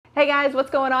Hey guys, what's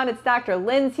going on? It's Dr.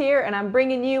 Linz here, and I'm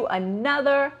bringing you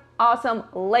another awesome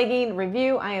legging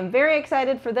review. I am very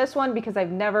excited for this one because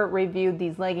I've never reviewed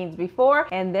these leggings before,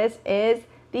 and this is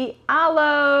the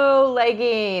Aloe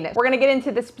legging. We're gonna get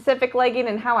into the specific legging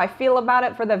and how I feel about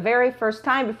it for the very first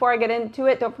time. Before I get into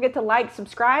it, don't forget to like,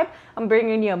 subscribe. I'm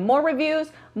bringing you more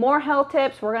reviews, more health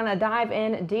tips. We're gonna dive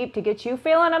in deep to get you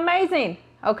feeling amazing.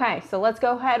 Okay, so let's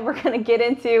go ahead. We're gonna get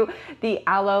into the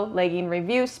Aloe legging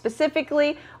review.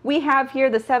 Specifically, we have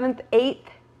here the 7th, 8th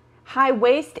high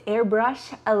waist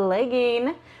airbrush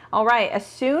legging. All right, as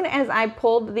soon as I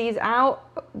pulled these out,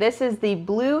 this is the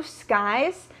Blue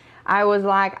Skies. I was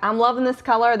like, I'm loving this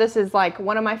color. This is like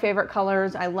one of my favorite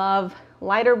colors. I love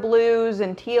lighter blues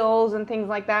and teals and things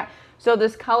like that. So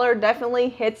this color definitely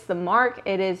hits the mark.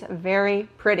 It is very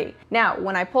pretty. Now,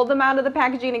 when I pulled them out of the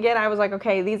packaging again, I was like,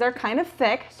 okay, these are kind of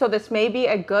thick, so this may be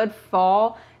a good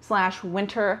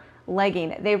fall/winter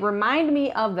legging. They remind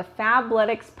me of the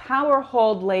Fabletics Power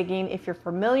Hold legging, if you're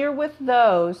familiar with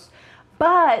those,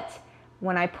 but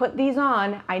when I put these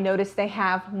on, I noticed they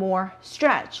have more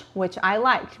stretch, which I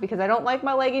liked because I don't like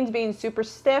my leggings being super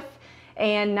stiff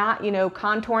and not,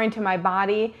 contouring to my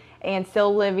body and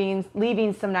still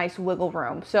leaving some nice wiggle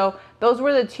room. So those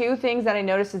were the two things that I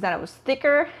noticed, is that it was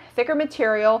thicker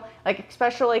material, like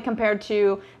especially compared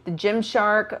to the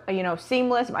Gymshark,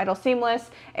 seamless, Vital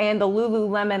Seamless, and the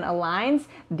Lululemon Aligns.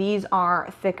 These are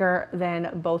thicker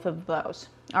than both of those.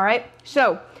 All right,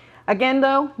 so again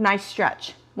though, nice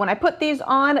stretch. When I put these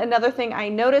on, another thing I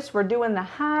noticed, we're doing the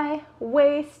high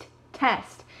waist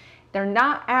test. They're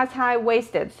not as high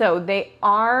waisted, so they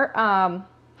are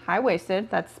high-waisted.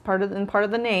 That's part of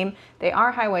the name. They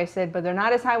are high-waisted, but they're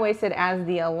not as high-waisted as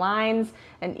the Aligns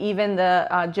and even the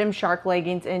Gymshark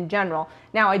leggings in general.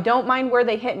 Now, I don't mind where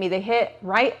they hit me. They hit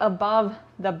right above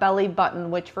the belly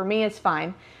button, which for me is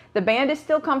fine. The band is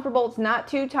still comfortable. It's not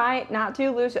too tight, not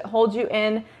too loose. It holds you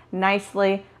in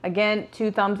nicely. Again, 2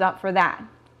 thumbs up for that.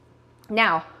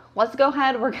 Now, let's go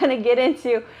ahead. We're gonna get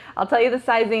into, I'll tell you the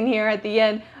sizing here at the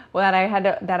end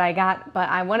that I got, but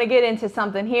I want to get into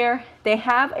something here. They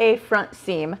have a front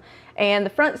seam, and the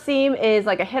front seam is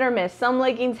like a hit or miss. Some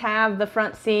leggings have the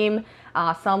front seam,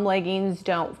 some leggings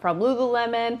don't. From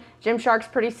Lululemon, Gymshark's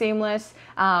pretty seamless,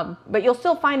 but you'll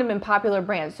still find them in popular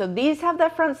brands. So these have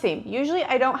that front seam. Usually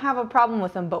I don't have a problem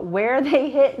with them, but where they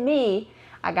hit me,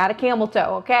 I got a camel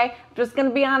toe, okay? I'm just gonna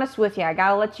be honest with you. I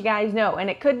gotta let you guys know. And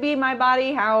it could be my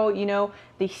body, how,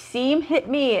 the seam hit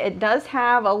me. It does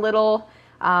have a little,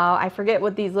 I forget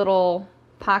what these little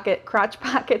crotch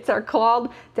pockets are called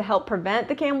to help prevent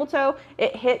the camel toe.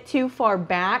 It hit too far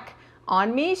back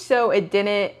on me, so it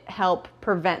didn't help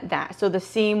prevent that. So the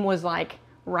seam was like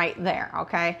right there,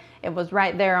 okay? It was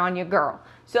right there on your girl.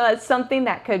 So that's something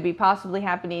that could be possibly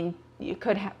happening. It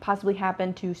could possibly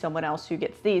happen to someone else who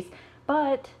gets these.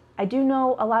 But I do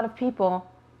know a lot of people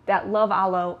that love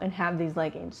Aloe and have these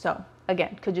leggings. So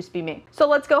again, could just be me. So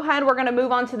let's go ahead. We're gonna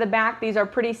move on to the back. These are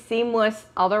pretty seamless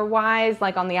otherwise,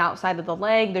 like on the outside of the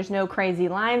leg. There's no crazy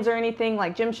lines or anything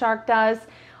like Gymshark does.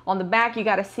 On the back, you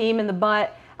got a seam in the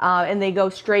butt, and they go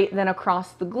straight then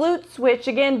across the glutes, which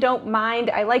again, don't mind.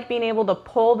 I like being able to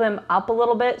pull them up a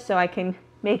little bit so I can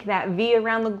make that V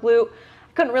around the glute.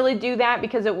 I couldn't really do that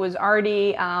because it was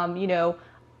already,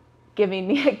 giving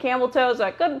me a camel toe, so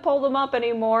I couldn't pull them up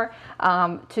anymore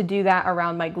to do that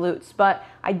around my glutes. But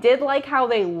I did like how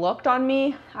they looked on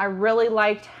me. I really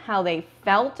liked how they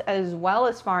felt as well,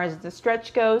 as far as the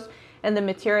stretch goes and the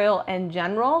material in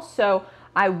general. So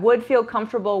I would feel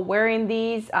comfortable wearing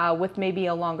these with maybe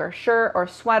a longer shirt or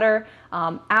sweater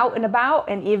out and about,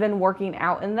 and even working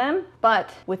out in them.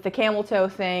 But with the camel toe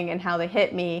thing and how they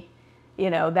hit me,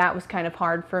 that was kind of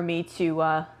hard for me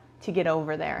to get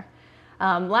over there.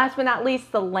 Last but not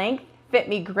least, the length fit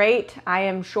me great. I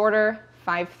am shorter,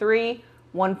 5'3",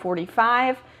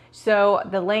 145, so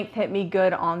the length hit me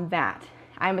good on that.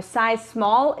 I'm a size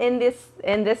small in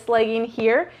this legging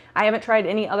here. I haven't tried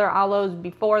any other Aloes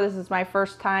before. This is my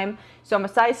first time. So I'm a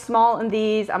size small in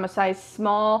these. I'm a size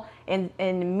small in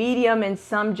medium in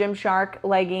some Gymshark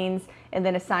leggings, and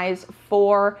then a size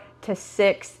 4 to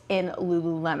 6 in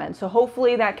Lululemon. So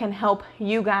hopefully that can help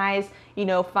you guys,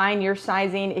 find your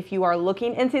sizing if you are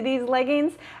looking into these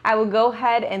leggings. I will go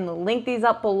ahead and link these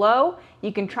up below.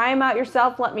 You can try them out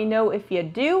yourself. Let me know if you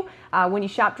do. When you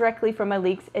shop directly from my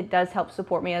links, it does help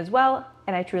support me as well,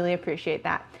 and I truly appreciate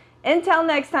that. Until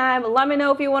next time, let me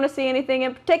know if you want to see anything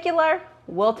in particular.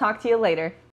 We'll talk to you later.